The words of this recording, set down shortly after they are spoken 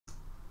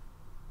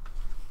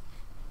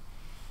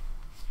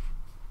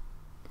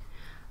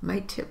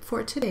My tip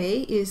for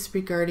today is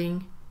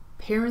regarding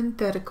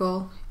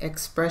parenthetical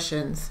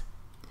expressions.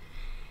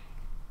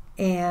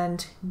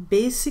 And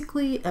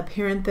basically, a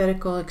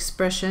parenthetical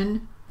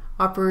expression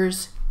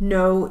offers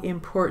no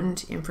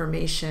important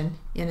information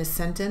in a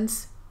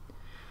sentence.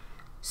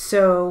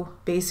 So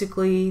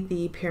basically,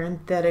 the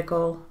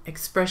parenthetical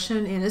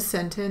expression in a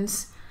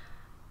sentence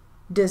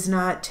does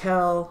not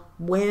tell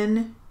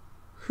when,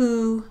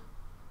 who,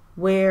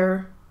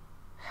 where,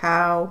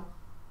 how,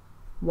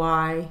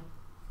 why,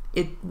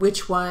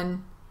 which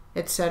one,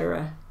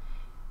 etc.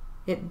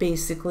 It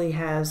basically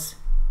has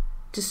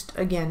just,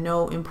 again,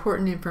 no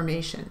important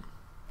information.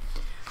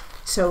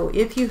 So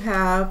if you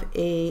have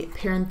a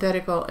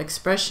parenthetical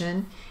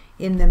expression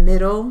in the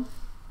middle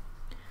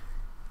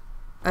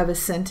of a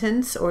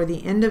sentence or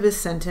the end of a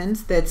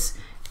sentence that's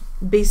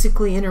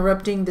basically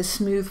interrupting the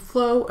smooth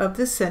flow of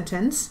the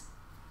sentence,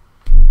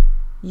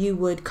 you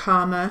would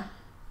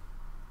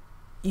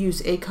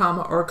use a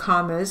comma or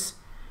commas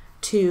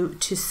to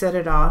set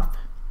it off.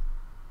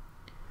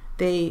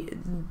 The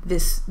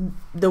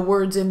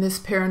words in this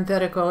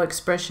parenthetical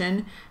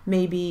expression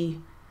may be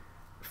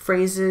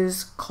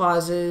phrases,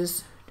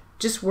 clauses,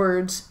 just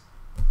words.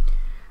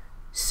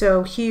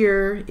 So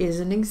here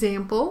is an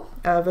example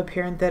of a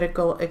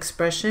parenthetical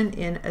expression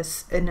in a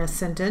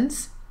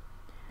sentence.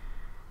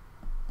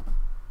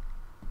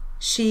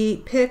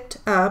 She picked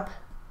up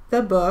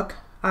the book,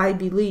 I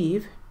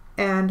believe,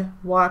 and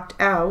walked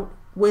out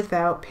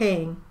without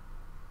paying.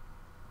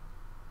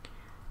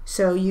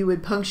 So you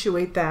would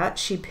punctuate that.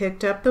 She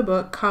picked up the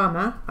book,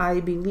 comma, I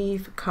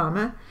believe,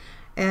 comma,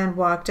 and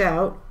walked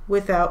out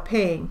without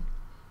paying.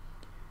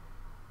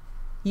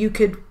 You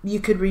could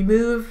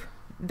remove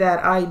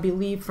that I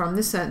believe from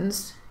the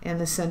sentence,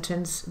 and the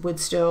sentence would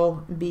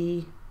still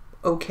be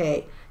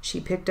okay.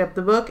 She picked up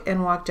the book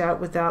and walked out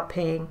without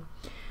paying.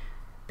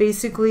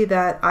 Basically,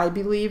 that I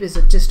believe is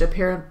just a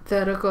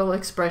parenthetical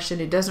expression.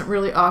 It doesn't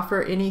really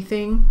offer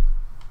anything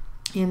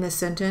in the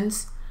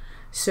sentence.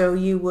 So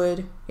you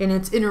would, and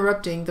it's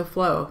interrupting the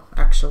flow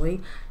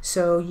actually,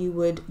 so you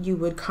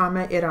would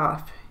comma it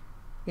off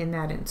in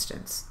that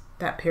instance,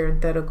 that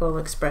parenthetical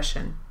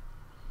expression.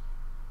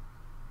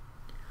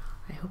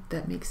 I hope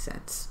that makes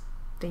sense.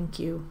 Thank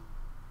you.